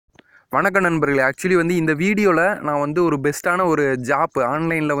வணக்கம் நண்பர்களே. ஆக்சுவலி இந்த வீடியோவில் நான் ஒரு பெஸ்ட்டான ஒரு ஜாப்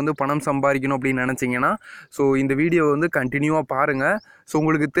ஆன்லைனில் பணம் சம்பாதிக்கணும் அப்படின்னு நினச்சிங்கன்னா, ஸோ இந்த வீடியோ கண்டினியூவாக பாருங்கள். ஸோ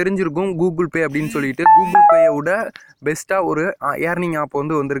உங்களுக்கு தெரிஞ்சிருக்கும் கூகுள் பே அப்படின்னு சொல்லிட்டு கூகுள் பேயை விட பெஸ்ட்டாக ஒரு ஏர்னிங் ஆப்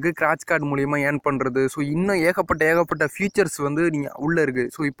வந்திருக்கு. கிராச் கார்டு மூலிமா ஏர்ன் பண்ணுறது. ஸோ இன்னும் ஏகப்பட்ட ஃபியூச்சர்ஸ் நீங்கள் உள்ளே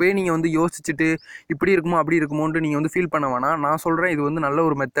இருக்குது. ஸோ இப்போயே நீங்கள் யோசிச்சுட்டு இப்படி இருக்குமோ அப்படி இருக்குமோன்ட்டு நீங்கள் ஃபீல் பண்ண வேணாம். நான் சொல்கிறேன், இது நல்ல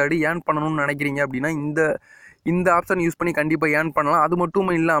ஒரு மெத்தடு. ஏர்ன் பண்ணணும்னு நினைக்கிறீங்க அப்படின்னா இந்த ஆப்ஷன் யூஸ் பண்ணி கண்டிப்பாக ஏர்ன் பண்ணலாம். அது மட்டும்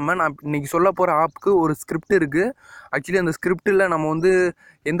இல்லாமல் நான் இன்றைக்கி சொல்ல போகிற ஆப்புக்கு ஒரு ஸ்கிரிப்ட் இருக்குது. ஆக்சுவலி அந்த ஸ்கிரிப்டில் நம்ம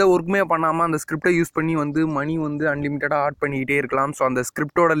எந்த ஒர்க்குமே பண்ணாமல் அந்த ஸ்கிரிப்டை யூஸ் பண்ணி மணி அன்லிமிட்டடாக ஆட் பண்ணிக்கிட்டே இருக்கலாம். ஸோ அந்த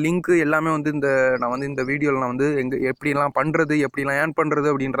ஸ்கிரிப்டோட லிங்க் எல்லாமே நான் இந்த வீடியோவில் நான் எப்படிலாம் பண்ணுறது, எப்படிலாம் ஏர்ன் பண்ணுறது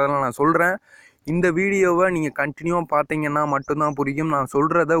அப்படின்றதெல்லாம் நான் சொல்கிறேன். இந்த வீடியோவை நீங்கள் கண்டினியூவாக பார்த்தீங்கன்னா மட்டும்தான் புரியும். நான்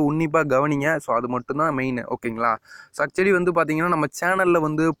சொல்கிறத உன்னிப்பாக கவனிங்க. ஸோ அது மட்டும்தான் மெயின். ஓகேங்களா? ஸோ ஆக்சுவலி பார்த்தீங்கன்னா நம்ம சேனலில்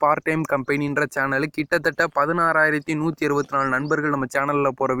பார்ட் டைம் கம்பெனின்ற சேனல் கிட்டத்தட்ட 16,164 நண்பர்கள் நம்ம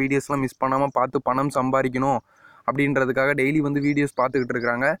சேனலில் போகிற வீடியோஸ்லாம் மிஸ் பண்ணாமல் பார்த்து பணம் சம்பாதிக்கணும் அப்படின்றதுக்காக டெய்லி வீடியோஸ் பார்த்துக்கிட்டு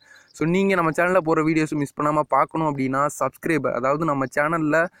இருக்கிறாங்க. ஸோ நீங்கள் நம்ம சேனலில் போகிற வீடியோஸ் மிஸ் பண்ணாமல் பார்க்கணும் அப்படின்னா சப்ஸ்கிரைபர், அதாவது நம்ம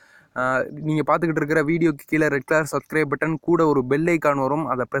சேனலில் நீங்கள் பார்த்துக்கிட்டு இருக்கிற வீடியோக்கு கீழே ரெட் கலர் சப்ஸ்கிரைப் பட்டன் கூட ஒரு பெல் ஐக்கான் வரும்.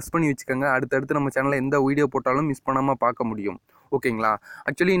 அதை ப்ரெஸ் பண்ணி வச்சுக்கோங்க. அடுத்தடுத்து நம்ம சேனலில் எந்த வீடியோ போட்டாலும் மிஸ் பண்ணாமல் பார்க்க முடியும். ஓகேங்களா?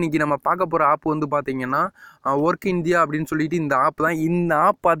 ஆக்சுவலி இன்றைக்கி நம்ம பார்க்க போகிற ஆப் பார்த்தீங்கன்னா ஒர்க் இந்தியா அப்படின்னு சொல்லிட்டு இந்த ஆப் தான். இந்த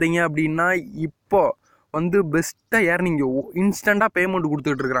ஆப் பார்த்தீங்க அப்படின்னா இப்போது பெஸ்ட்டாக ஏர்னிங் இன்ஸ்டண்ட்டாக பேமெண்ட்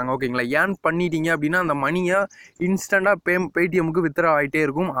கொடுத்துட்டு இருக்கிறாங்க. ஓகேங்களா? ஏர்ன் பண்ணிட்டீங்க அப்படின்னா அந்த மணியை இன்ஸ்டண்ட்டாக பேடிஎம்முக்கு வித்ட்ரா ஆகிட்டே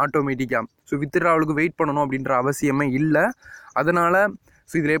இருக்கும் ஆட்டோமேட்டிக்காக. ஸோ வித்ட்ராவலுக்கு வெயிட் பண்ணணும் அப்படின்ற அவசியமே இல்லை. அதனால்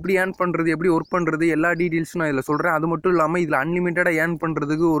ஸோ இதில் எப்படி ஏர்ன் பண்ணுறது, எப்படி ஒர்க் பண்ணுறது, எல்லா டீட்டெயில்ஸும் நான் இதில் சொல்கிறேன். அது மட்டும் இல்லாமல் இதில் அன்லிமிட்டடாக ஏர்ன்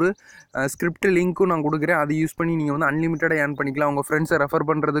பண்ணுறதுக்கு ஒரு ஸ்கிரிப்ட் லிங்க்கும் நான் கொடுக்குறேன். அதை யூஸ் பண்ணி நீங்கள் அன்லிமிட்டடாக ஏர்ன் பண்ணிக்கலாம். உங்கள் ஃப்ரெண்ட்ஸை ரெஃபர்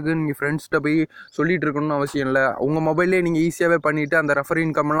பண்ணுறதுக்கு நீங்கள் ஃப்ரெண்ட்ஸ்கிட்ட போய் சொல்லிட்டு இருக்கணும்னு அவசியம் இல்லை. உங்கள் மொபைல்லே நீங்கள் ஈஸியாகவே பண்ணிவிட்டு அந்த ரெஃபர்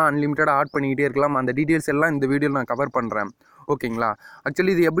இன்கம்லாம் அன்லிமிட்டடாக ஆட் பண்ணிக்கிட்டே இருக்கலாம். அந்த டீட்டெயில்ஸ் எல்லாம் இந்த வீடியோவில் நான் கவர் பண்ணுறேன். ஓகேங்களா?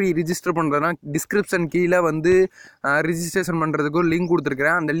 ஆக்சுவலி இது எப்படி ரிஜிஸ்டர் பண்ணுறதுனா டிஸ்கிரிப்ஷன் கீழே ரிஜிஸ்ட்ரேஷன் பண்ணுறதுக்கு ஒரு லிங்க்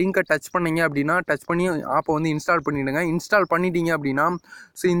கொடுத்துருக்குறேன். அந்த லிங்கை டச் பண்ணிங்க அப்படின்னா டச் பண்ணி ஆப்பை இன்ஸ்டால் பண்ணிவிடுங்க. இன்ஸ்டால் பண்ணிட்டீங்க அப்படின்னா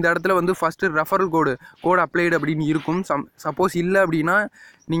ஸோ இந்த இடத்துல ஃபஸ்ட்டு ரெஃபரல் கோடு அப்ளைடு அப்படின்னு இருக்கும். சப்போஸ் இல்லை அப்படின்னா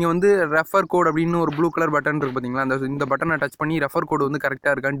நீங்கள் ரெஃபர் கோட் அப்படின்னு ஒரு ப்ளூ கலர் பட்டன் இருக்குது பார்த்தீங்களா? இந்த பட்டனை டச் பண்ணி ரெஃபர் கோடு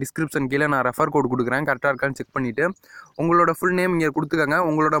கரெக்டாக இருக்கான்னு டிஸ்கிரிப்ஷன் கீழே நான் ரெஃபர் கோடு கொடுக்குறேன். கரெக்டாக இருக்கான்னு செக் பண்ணிவிட்டு உங்களோட ஃபுல் நேம் இங்கே கொடுத்துக்கோங்க.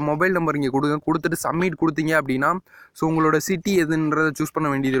 உங்களோட மொபைல் நம்பர் இங்கே கொடுத்துட்டு சப்மிட் கொடுத்தீங்க அப்படின்னா ஸோ உங்களோட சிட்டி எதுன்றதை சூஸ் பண்ண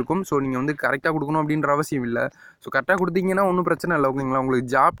வேண்டியது இருக்கும். ஸோ நீங்கள் கரெக்டாக கொடுக்கணும் அப்படின்ற அவசியம் இல்லை. ஸோ கரெக்டாக கொடுத்தீங்கன்னா ஒன்றும் பிரச்சனை இல்லை. ஓகேங்களா? உங்களுக்கு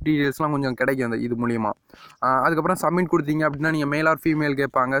ஜாப் டீட்டெயில்ஸ்லாம் கொஞ்சம் கிடைக்கும் இது மூலிமா. அதுக்கப்புறம் சப்மிட் கொடுத்தீங்க அப்படின்னா நீங்கள் மேல் ஆர் ஃபீமேல்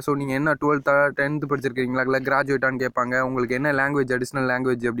கேட்பாங்க. ஸோ நீங்கள் என்ன 12th 10th படிச்சிருக்கீங்களா, இல்லை கிராஜுவேட்டான்னு கேட்பாங்க. உங்களுக்கு என்ன லாங்குவேஜ், அடிஷ்னல்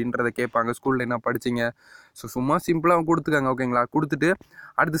லாங்குவேஜ் அப்படின்றத கேட்பாங்க. ஸ்கூலில் என்ன படிச்சிங்க. ஸோ சும்மா சிம்பிளாக கொடுத்துக்கங்க. ஓகேங்களா? கொடுத்துட்டு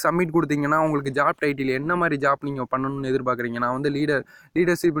அடுத்து சப்மிட் கொடுத்தீங்கன்னா உங்களுக்கு ஜாப் டைட்டில் என்ன மாதிரி ஜாப் நீங்கள் பண்ணணும்னு எதிர்பார்க்குறீங்க. நான்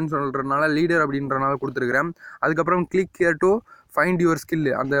லீடர்ஷிப்னு சொல்கிறதுனால லீடர் அப்படின்றனால கொடுத்துருக்குறேன். அதுக்கப்புறம் click here to find your skill.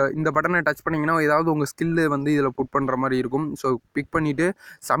 இந்த பட்டனை டச் பண்ணிங்கன்னா ஏதாவது உங்கள் ஸ்கில்லு இதில் புட் பண்ணுற மாதிரி இருக்கும். ஸோ பிக் பண்ணிவிட்டு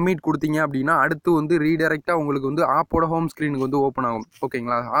சப்மிட் கொடுத்தீங்க அப்படின்னா அடுத்து ரீடைரெக்டாக உங்களுக்கு ஆப்போட ஹோம் ஸ்க்ரீனுக்கு ஓப்பன் ஆகும்.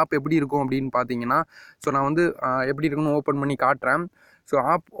 ஓகேங்களா? ஆப் எப்படி இருக்கும் அப்படின்னு பார்த்தீங்கன்னா ஸோ நான் எப்படி இருக்குன்னு ஓப்பன் பண்ணி காட்டுறேன். ஸோ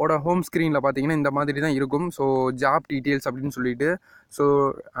ஆப்போட ஹோம் ஸ்க்ரீனில் பார்த்தீங்கன்னா இந்த மாதிரி தான் இருக்கும். ஸோ ஜாப் டீட்டெயில்ஸ் அப்படின்னு சொல்லிட்டு ஸோ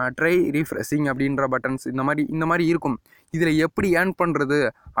ட்ரை ரீஃப்ரெஷிங் அப்படின்ற பட்டன்ஸ் இந்த மாதிரி இருக்கும். இதில் எப்படி ஏர்ன் பண்ணுறது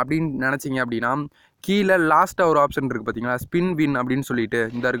அப்படின்னு நினச்சிங்க அப்படின்னா கீழே லாஸ்ட்டாக ஒரு ஆப்ஷன் இருக்குது பார்த்தீங்களா? ஸ்பின் வின் அப்படின்னு சொல்லிட்டு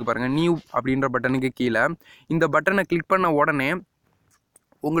இந்த இருக்குது பாருங்கள். நியூ அப்படின்ற பட்டனுக்கு கீழே இந்த பட்டனை கிளிக் பண்ண உடனே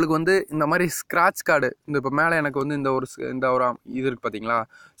உங்களுக்கு இந்த மாதிரி ஸ்க்ராட்ச் கார்டு இப்போ மேலே எனக்கு இந்த ஒரு இது இருக்குது பார்த்தீங்களா?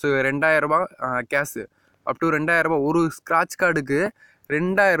 ஸோ 2000 ரூபா கேஷு அப் டு 2000 ரூபா. ஒரு ஸ்க்ராட்ச் கார்டுக்கு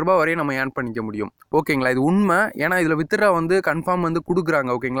 2000 ரூபா வரையும் நம்ம ஏர்ன் பண்ணிக்க முடியும். ஓகேங்களா? இது உண்மை. ஏன்னா இதில் வித்ட்ரா கன்ஃபார்ம் கொடுக்குறாங்க.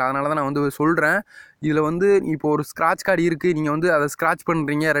 ஓகேங்களா? அதனால தான் நான் சொல்கிறேன். இதில் இப்போ ஒரு ஸ்க்ராட்ச் கார்டு இருக்குது. நீங்கள் அதை ஸ்க்ராட்ச்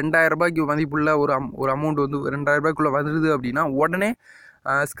பண்ணுறீங்க. 2000 ரூபாய்க்கு மதிப்புள்ள ஒரு அமௌண்ட் 2000 ரூபாய்க்குள்ளே வருது அப்படின்னா உடனே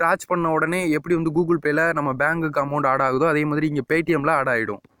ஸ்க்ராட்ச் பண்ண உடனே எப்படி கூகுள் பேயில் நம்ம பேங்க்குக்கு அமௌண்ட் ஆட் ஆகுதோ அதே மாதிரி இங்கே பேடிஎம்மில் ஆட்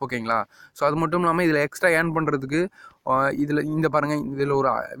ஆகிடும். ஓகேங்களா? ஸோ அது மட்டும் இல்லாமல் இதில் எக்ஸ்ட்ரா ஏர்ன் பண்ணுறதுக்கு இதில் பாருங்கள், இதில்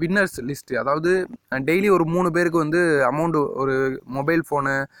ஒரு வின்னர்ஸ் லிஸ்ட்டு, அதாவது டெய்லி ஒரு 3 பேருக்கு அமௌண்ட்டு ஒரு மொபைல்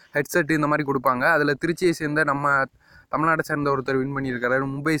ஃபோனு, ஹெட்செட்டு இந்த மாதிரி கொடுப்பாங்க. அதில் திருச்சியை சேர்ந்த நம்ம தமிழ்நாட்டை சேர்ந்த ஒருத்தர் வின் பண்ணியிருக்கிறாரு.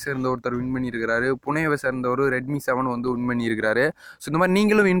 மும்பை சேர்ந்த ஒருத்தர் வின் பண்ணியிருக்கிறாரு. புனேவை சேர்ந்த ஒரு ரெட்மி 7 வின் பண்ணியிருக்கிறாரு. ஸோ இந்த மாதிரி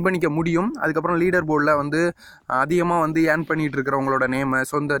நீங்களும் வின் பண்ணிக்க முடியும். அதுக்கப்புறம் லீடர் போர்டில் அதிகமாக ஏர்ன் பண்ணிகிட்டு இருக்கிறவங்களோட நேமு,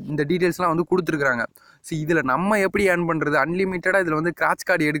 ஸோ இந்த டீட்டெயில்ஸ்லாம் கொடுத்துருக்குறாங்க. ஸோ இதில் நம்ம எப்படி ஏர்ன் பண்ணுறது, அன்லிமிட்டடாக இதில் கிராச்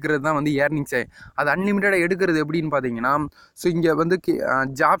கார்டு எடுக்கிறது தான் ஏர்னிங்ஸே. அது அன்லிமிட்டடாக எடுக்கிறது எப்படின்னு பார்த்தீங்கன்னா ஸோ இங்கே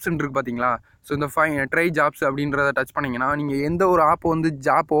ஜாப்ஸ் இருக்குது பார்த்தீங்களா? ஸோ இந்த ட்ரை ஜாப்ஸ் அப்படின்றத டச் பண்ணிங்கன்னா நீங்கள் எந்த ஒரு ஆப்பை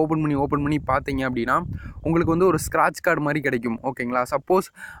ஜாப் ஓப்பன் பண்ணி பார்த்தீங்க அப்படின்னா உங்களுக்கு ஒரு ஸ்க்ராட்ச் கார்டு மாதிரி கிடைக்கும். ஓகேங்களா? சப்போஸ்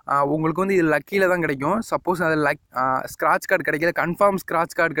உங்களுக்கு இது லக்கியில் தான் கிடைக்கும். சப்போஸ் அது ஸ்க்ராட்ச் கார்டு கிடைக்கல, கன்ஃபார்ம்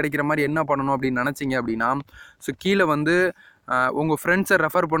ஸ்க்ராட்ச் கார்டு கிடைக்கிற மாதிரி என்ன பண்ணணும் அப்படின்னு நினச்சிங்க அப்படின்னா ஸோ கீழே உங்கள் ஃப்ரெண்ட்ஸை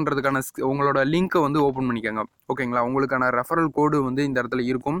ரெஃபர் பண்ணுறதுக்கான உங்களோட லிங்க்கை வந்து ஓப்பன் பண்ணிக்கோங்க. ஓகேங்களா? உங்களுக்கான ரெஃபரல் கோடு வந்து இந்த இடத்துல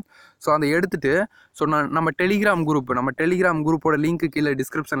இருக்கும். ஸோ அதை எடுத்துகிட்டு நம்ம டெலிகிராம் குரூப்போட லிங்க்கு கீழே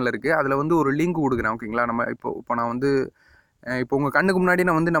டிஸ்கிரிப்ஷனில் இருக்குது. அதில் வந்து ஒரு லிங்க் கொடுக்குறேன். ஓகேங்களா? இப்போ நான் வந்து இப்போ உங்கள் கண்ணுக்கு முன்னாடி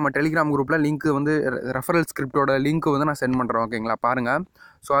நான் வந்து நம்ம டெலிகிராம் குரூப்பில் லிங்க் வந்து ரெஃபரல் ஸ்கிரிப்டோட லிங்க் வந்து நான் சென்ட் பண்ணுறேன். ஓகேங்களா? பாருங்கள்.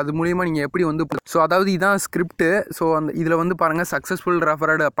 ஸோ அது மூலிமா நீங்கள் எப்படி வந்து அதாவது இதான் ஸ்கிரிப்ட்டு. ஸோ இதில் வந்து பாருங்கள், சக்ஸஸ்ஃபுல்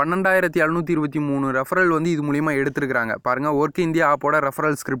ரெஃபரடு 12,723 ரெஃபரல் வந்து இது மூலிமா எடுத்துருக்காங்க. பாருங்கள், ஒர்க் இந்தியா ஆப்போட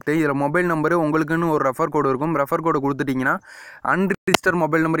ரெஃபரல் ஸ்கிரிப்ட்டு. இதில் மொபைல் நம்பரு உங்களுக்குன்னு ஒரு ரெஃபர் கோடு இருக்கும். ரெஃபர் கோடு கொடுத்துட்டிங்கன்னா அன்ரிஜிஸ்டர்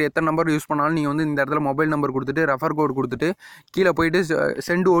மொபைல் நம்பர் எத்தனை நம்பர் யூஸ் பண்ணாலும் நீங்கள் வந்து இந்த இடத்துல மொபைல் நம்பர் கொடுத்துட்டு ரெஃபர் கோடு கொடுத்துட்டு கீழே போயிட்டு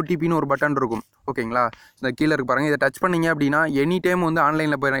சென்ட் ஓடிபின்னு ஒரு பட்டன் இருக்கும். ஓகேங்களா? இந்த கீழே இருக்கு பாருங்கள். இதை டச் பண்ணிங்க அப்படின்னா எனி டைம் வந்து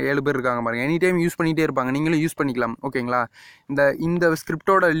ஆன்லைனில் போய் 7 பேர் இருக்காங்க பாருங்கள். எனி டைம் யூஸ் பண்ணிகிட்டே இருப்பாங்க. நீங்களும் யூஸ் பண்ணிக்கலாம். ஓகேங்களா? இந்த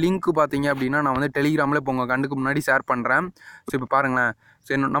ஸ்கிரிப்டோட லிங்க் பார்த்தீங்க அப்படின்னா நான் வந்து டெலிகிராமில் இப்போ உங்கள் கண்ணுக்கு முன்னாடி ஷேர் பண்ணுறேன். ஸோ இப்போ பாருங்களேன்.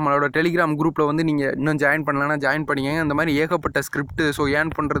 ஸோ நம்மளோட டெலிகிராம் குரூப்பில் வந்து நீங்கள் இன்னும் ஜாயின் பண்ணலன்னா ஜாயின் பண்ணிக்கங்க. இந்த மாதிரி ஏகப்பட்ட ஸ்கிரிப்ட், ஸோ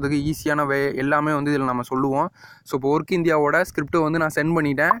ஏர்ன் பண்ணுறதுக்கு ஈஸியான எல்லாமே வந்து இதில் நம்ம சொல்லுவோம். ஸோ இப்போ ஒர்க் இந்தியாவோட ஸ்கிரிப்ட்டை வந்து நான் சென்ட்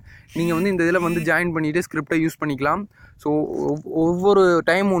பண்ணிட்டேன். நீங்கள் வந்து இந்த இதில் வந்து ஜாயின் பண்ணிவிட்டு ஸ்கிரிப்டை யூஸ் பண்ணிக்கலாம். ஸோ ஒவ்வொரு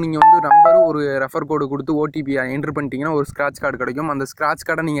டைமும் நீங்கள் வந்து நம்பரும் ஒரு ரெஃபர் கோடு கொடுத்து ஓடிபி என்ட்ரு பண்ணிட்டீங்கன்னா ஒரு ஸ்க்ராட்ச் கார்டு கிடைக்கும். அந்த ஸ்க்ராட்ச்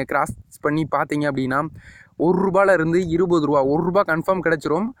கார்டை நீங்கள் கிராஸ் பண்ணி பார்த்தீங்க அப்படின்னா ₹1 ₹20 ₹1 கன்ஃபார்ம்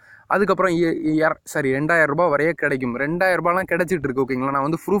கிடச்சிரும். அதுக்கப்புறம் 2,000 வரையே கிடைக்கும். 2,000 கிடச்சிட்டு இருக்கு. ஓகேங்களா? நான்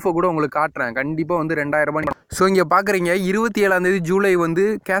வந்து ப்ரூஃபை கூட உங்களுக்கு காட்டுறேன். கண்டிப்பாக வந்து 2,000. ஸோ இங்கே பார்க்குறீங்க, 27 ஜூலை வந்து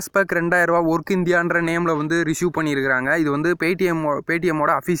கேஷ்பேக் ₹2,000 ஒர்க் இந்தியான்ற நேமில் வந்து ரிசீவ் பண்ணியிருக்கிறாங்க. இது வந்து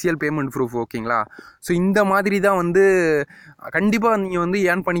பேடிஎம்மோட அஃபிஷியல் பேமெண்ட் ப்ரூஃப். ஓகேங்களா? ஸோ இந்த மாதிரி தான் வந்து கண்டிப்பாக நீங்கள் வந்து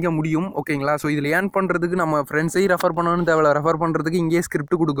ஏர்ன் பண்ணிக்க முடியும். ஓகேங்களா? ஸோ இதில் ஏர்ன் பண்ணுறதுக்கு நம்ம ஃப்ரெண்ட்ஸையும் ரெஃபர் பண்ணணும்னு தேவையில்ல. ரெஃபர் பண்ணுறதுக்கு இங்கேயே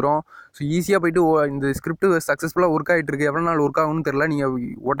ஸ்கிரிப்ட் கொடுக்குறோம். ஸோ ஈஸியாக போய்ட்டு இந்த ஸ்கிரிப்ட் சக்ஸஸ்ஃபுல்லாக ஒர்க் ஆகிட்டு இருக்கு. எவ்வளோ நாள் ஒர்க் ஆகும்னு தெரியல. நீங்கள்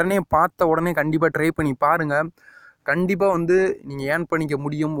உடனே பார்த்த உடனே கண்டிப்பாக ட்ரை பண்ணி பாருங்கள். கண்டிப்பாக வந்து நீங்கள் ஏர்ன் பண்ணிக்க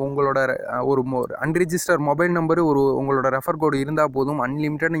முடியும். உங்களோட ஒரு அன்ரிஜிஸ்டர் மொபைல் நம்பரு உங்களோட ரெஃபர் கோடு இருந்தால் போதும்.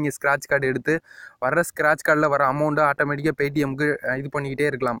 அன்லிமிட்டட் நீங்கள் ஸ்க்ராட்ச் கார்டு எடுத்து வர ஸ்க்ராட்ச் கார்டில் வர அமௌண்ட்டை ஆட்டோமேட்டிக்காக பேடிஎம்க்கு இது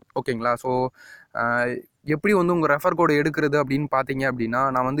பண்ணிக்கிட்டே இருக்கலாம். ஓகேங்களா? ஸோ எப்படி வந்து உங்கள் ரெஃபர் கோடு எடுக்கிறது அப்படின்னு பார்த்தீங்க அப்படின்னா,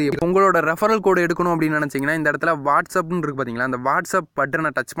 நான் வந்து உங்களோட ரெஃபரல் கோடு எடுக்கணும் அப்படின்னு நினச்சிங்கன்னா இந்த இடத்துல வாட்ஸ்அப்னு இருக்குது பார்த்தீங்களா? அந்த வாட்ஸ்அப் பட்டனை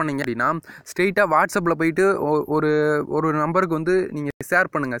டச் பண்ணிங்க அப்படின்னா ஸ்ட்ரெயிட்டாக வாட்ஸ்அப்பில் போயிட்டு ஒரு நம்பருக்கு வந்து நீங்கள்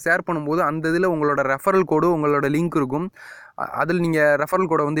ஷேர் பண்ணுங்கள். ஷேர் பண்ணும்போது அந்த இதில் உங்களோட ரெஃபரல் கோடு உங்களோட லிங்க் இருக்கும். அதில் நீங்கள் ரெஃபரல்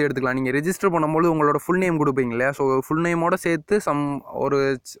கோடை வந்து எடுத்துக்கலாம். நீங்கள் ரெஜிஸ்டர் பண்ணும்போது உங்களோட ஃபுல் நேம் கொடுப்பீங்க இல்லையா? ஸோ ஃபுல் நேமோட சேர்த்து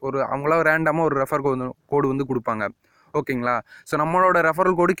ஒரு அவங்களாம் ரேண்டமாக ஒரு ரெஃபர் கோடு வந்து கொடுப்பாங்க. ஓகேங்களா? ஸோ நம்மளோட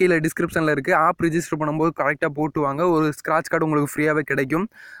ரெஃபரல் கோடு கீழே டிஸ்கிரிப்ஷனில் இருக்குது. ஆப் ரிஜிஸ்டர் பண்ணும்போது கரெக்டாக போட்டுவாங்க. ஒரு ஸ்க்ராட்ச் கார்டு உங்களுக்கு ஃப்ரீயாகவே கிடைக்கும்.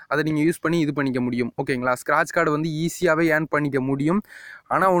 அதை நீங்கள் யூஸ் பண்ணி இது பண்ணிக்க முடியும். ஓகேங்களா? ஸ்க்ராட்ச் கார்டு வந்து ஈஸியாகவே ஏர்ன் பண்ணிக்க முடியும்.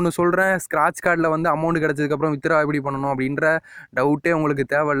 ஆனால் ஒன்று சொல்கிறேன், ஸ்க்ராட்ச் கார்டில் வந்து அமௌண்ட் கிடச்சதுக்கப்புறம் வித்ட்ரா எப்படி பண்ணணும் அப்படின்ற டவுட்டே உங்களுக்கு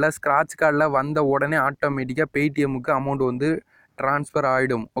தேவையில்லை. ஸ்க்ராட்ச் கார்டில் வந்த உடனே ஆட்டோமேட்டிக்காக பேடிஎம்முக்கு அமௌண்ட் வந்து ட்ரான்ஸ்ஃபர்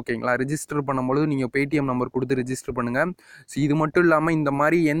ஆகிடும். ஓகேங்களா? ரிஜிஸ்டர் பண்ணும்பொழுது நீங்கள் பேடிஎம் நம்பர் கொடுத்து ரிஜிஸ்டர் பண்ணுங்கள். ஸோ இது மட்டும் இல்லாமல் இந்த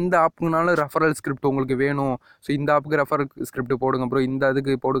மாதிரி எந்த ஆப்புக்குனாலும் ரெஃபரல் ஸ்கிரிப்ட் உங்களுக்கு வேணும். ஸோ இந்த ஆப்புக்கு ரெஃபரல் ஸ்கிரிப்ட் போடுங்க ப்ரோ, இந்த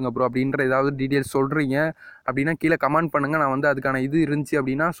அதுக்கு போடுங்க ப்ரோ அப்படின்ற ஏதாவது டீட்டெயில்ஸ் சொல்கிறீங்க அப்படின்னா கீழே கமெண்ட் பண்ணுங்கள். நான் வந்து அதுக்கான இது இருந்துச்சு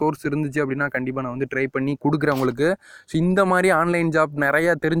அப்படின்னா, சோர்ஸ் இருந்துச்சு அப்படின்னா கண்டிப்பாக நான் வந்து ட்ரை பண்ணி கொடுக்குறேன் உங்களுக்கு. ஸோ இந்த மாதிரி ஆன்லைன் ஜாப்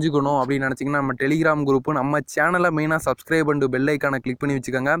நிறையா தெரிஞ்சுக்கணும் அப்படின்னு நினச்சிங்கன்னா நம்ம டெலிகிராம் குரூப்பு நம்ம சேனலை மெயினாக சப்ஸ்கிரைப் பண்ணிட்டு பெல் ஐக்கானை கிளிக் பண்ணி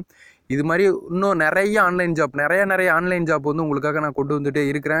வச்சுக்கோங்க. இது மாதிரி இன்னும் நிறைய ஆன்லைன் ஜாப் ஆன்லைன் ஜாப் வந்து உங்களுக்காக நான் கொண்டு வந்துகிட்டே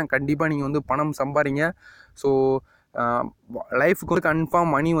இருக்கிறேன். கண்டிப்பாக நீங்கள் வந்து பணம் சம்பாதிங்க. ஸோ லைஃபுக்கு வந்து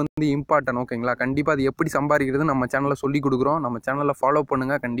கன்ஃபார்ம் மணி வந்து இம்பார்ட்டன்ட். ஓகேங்களா? கண்டிப்பாக அது எப்படி சம்பாதிக்கிறது நம்ம சேனலில் சொல்லி கொடுக்குறோம். நம்ம சேனலில் ஃபாலோ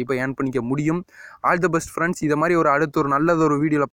பண்ணுங்கள். கண்டிப்பாக ஏர்ன் பண்ணிக்க முடியும். All the best friends. இதை மாதிரி அடுத்த ஒரு நல்லதொரு வீடியோவில்